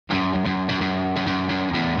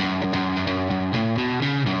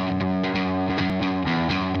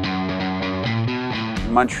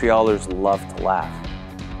Montrealers love to laugh.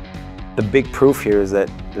 The big proof here is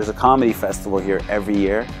that there's a comedy festival here every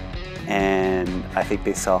year, and I think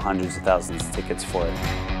they sell hundreds of thousands of tickets for it.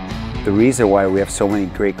 The reason why we have so many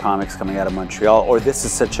great comics coming out of Montreal, or this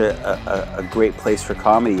is such a great place for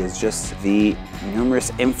comedy, is just the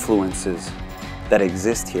numerous influences that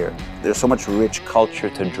exist here. There's so much rich culture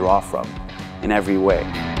to draw from in every way.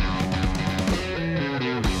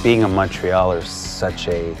 Being a Montrealer is such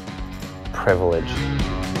a privilege.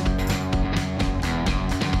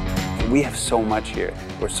 We have so much here.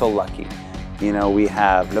 We're so lucky. You know, we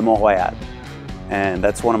have Le Montréal, and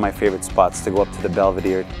that's one of my favorite spots, to go up to the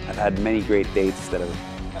Belvedere. I've had many great dates that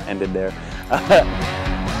have ended there.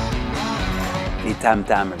 The Tam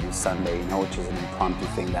Tam every Sunday, you know, which is an impromptu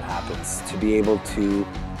thing that happens. To be able to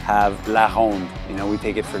have La Ronde, you know, we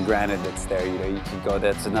take it for granted it's there. You know, you can go,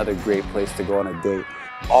 that's another great place to go on a date.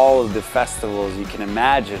 All of the festivals you can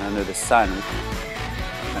imagine under the sun.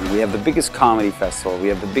 And we have the biggest comedy festival, we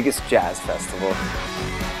have the biggest jazz festival.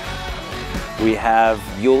 We have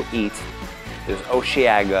You'll Eat, there's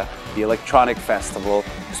Oceaga, the electronic festival,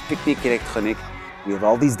 there's Picnic Électronique. We have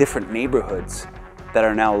all these different neighborhoods that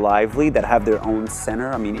are now lively, that have their own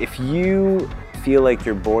center. I mean, if you feel like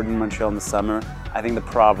you're bored in Montreal in the summer, I think the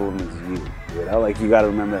problem is you know? Like, you gotta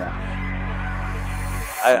remember that.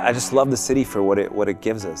 I just love the city for what it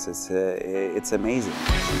gives us. It's amazing.